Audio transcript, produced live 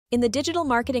In the digital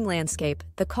marketing landscape,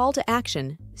 the call to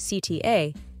action,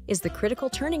 CTA, is the critical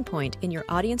turning point in your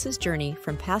audience's journey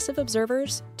from passive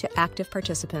observers to active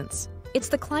participants. It's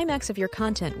the climax of your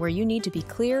content where you need to be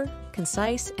clear,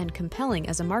 concise, and compelling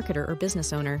as a marketer or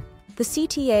business owner. The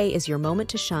CTA is your moment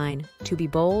to shine, to be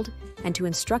bold, and to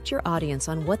instruct your audience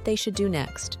on what they should do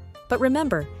next. But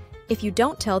remember, if you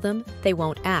don't tell them, they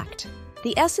won't act.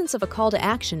 The essence of a call to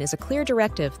action is a clear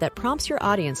directive that prompts your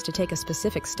audience to take a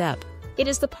specific step. It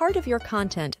is the part of your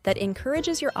content that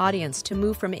encourages your audience to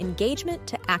move from engagement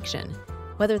to action,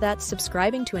 whether that's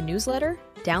subscribing to a newsletter,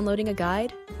 downloading a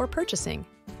guide, or purchasing.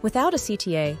 Without a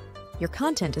CTA, your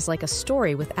content is like a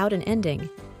story without an ending.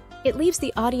 It leaves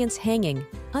the audience hanging,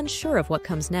 unsure of what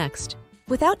comes next.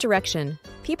 Without direction,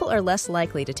 people are less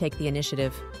likely to take the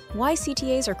initiative. Why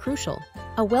CTAs are crucial.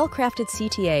 A well-crafted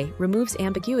CTA removes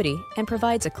ambiguity and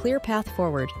provides a clear path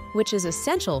forward, which is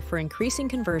essential for increasing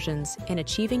conversions and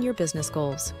achieving your business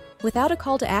goals. Without a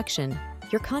call to action,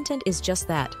 your content is just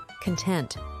that,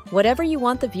 content. Whatever you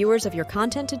want the viewers of your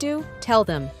content to do, tell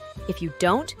them. If you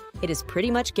don't, it is pretty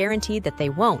much guaranteed that they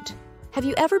won't. Have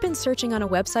you ever been searching on a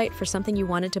website for something you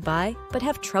wanted to buy, but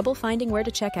have trouble finding where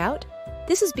to check out?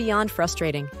 This is beyond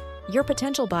frustrating. Your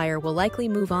potential buyer will likely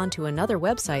move on to another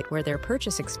website where their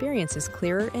purchase experience is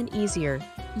clearer and easier.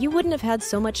 You wouldn't have had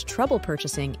so much trouble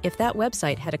purchasing if that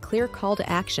website had a clear call to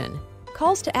action.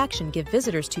 Calls to action give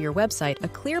visitors to your website a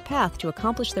clear path to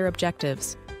accomplish their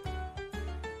objectives.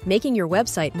 Making your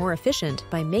website more efficient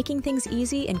by making things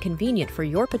easy and convenient for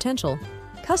your potential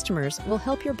customers will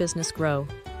help your business grow.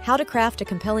 How to craft a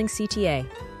compelling CTA.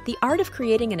 The art of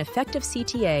creating an effective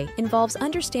CTA involves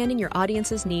understanding your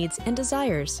audience's needs and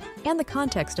desires and the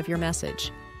context of your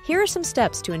message. Here are some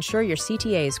steps to ensure your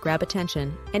CTAs grab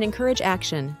attention and encourage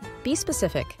action. Be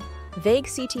specific. Vague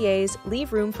CTAs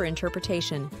leave room for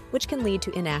interpretation, which can lead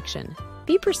to inaction.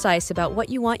 Be precise about what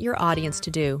you want your audience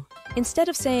to do. Instead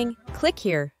of saying, "Click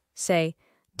here," say,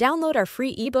 "Download our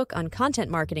free ebook on content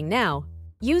marketing now."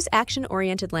 Use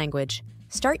action-oriented language.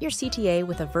 Start your CTA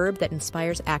with a verb that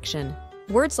inspires action.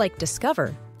 Words like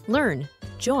discover, learn,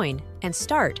 join, and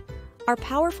start are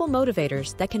powerful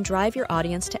motivators that can drive your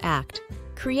audience to act.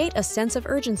 Create a sense of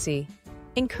urgency.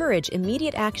 Encourage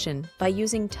immediate action by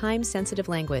using time-sensitive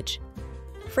language.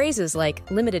 Phrases like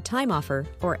limited time offer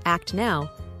or act now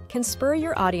can spur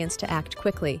your audience to act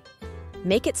quickly.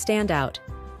 Make it stand out.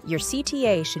 Your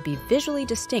CTA should be visually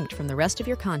distinct from the rest of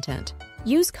your content.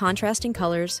 Use contrasting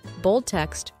colors, bold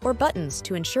text, or buttons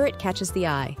to ensure it catches the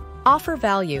eye. Offer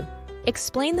value.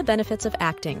 Explain the benefits of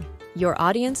acting. Your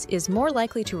audience is more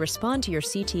likely to respond to your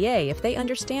CTA if they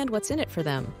understand what's in it for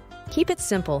them. Keep it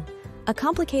simple. A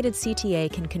complicated CTA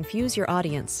can confuse your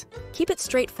audience. Keep it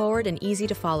straightforward and easy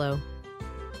to follow.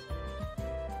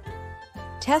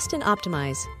 Test and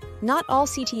optimize. Not all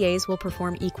CTAs will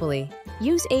perform equally.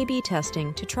 Use A/B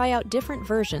testing to try out different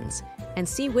versions and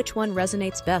see which one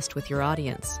resonates best with your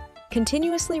audience.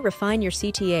 Continuously refine your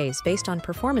CTAs based on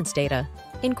performance data.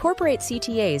 Incorporate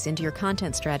CTAs into your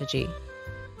content strategy.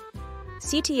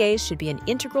 CTAs should be an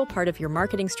integral part of your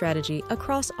marketing strategy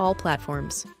across all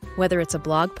platforms. Whether it's a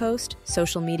blog post,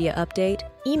 social media update,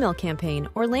 email campaign,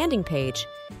 or landing page,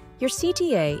 your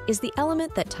CTA is the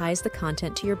element that ties the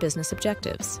content to your business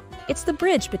objectives. It's the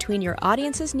bridge between your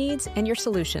audience's needs and your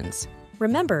solutions.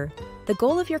 Remember, the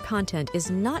goal of your content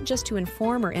is not just to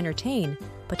inform or entertain,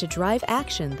 but to drive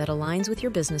action that aligns with your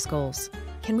business goals.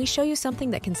 Can we show you something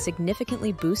that can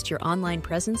significantly boost your online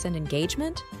presence and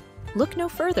engagement? Look no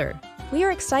further. We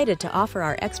are excited to offer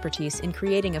our expertise in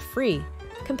creating a free,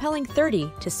 compelling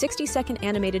 30 to 60-second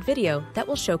animated video that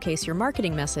will showcase your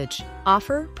marketing message,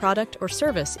 offer, product, or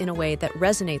service in a way that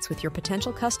resonates with your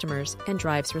potential customers and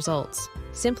drives results.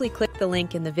 Simply click the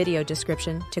link in the video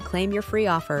description to claim your free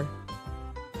offer.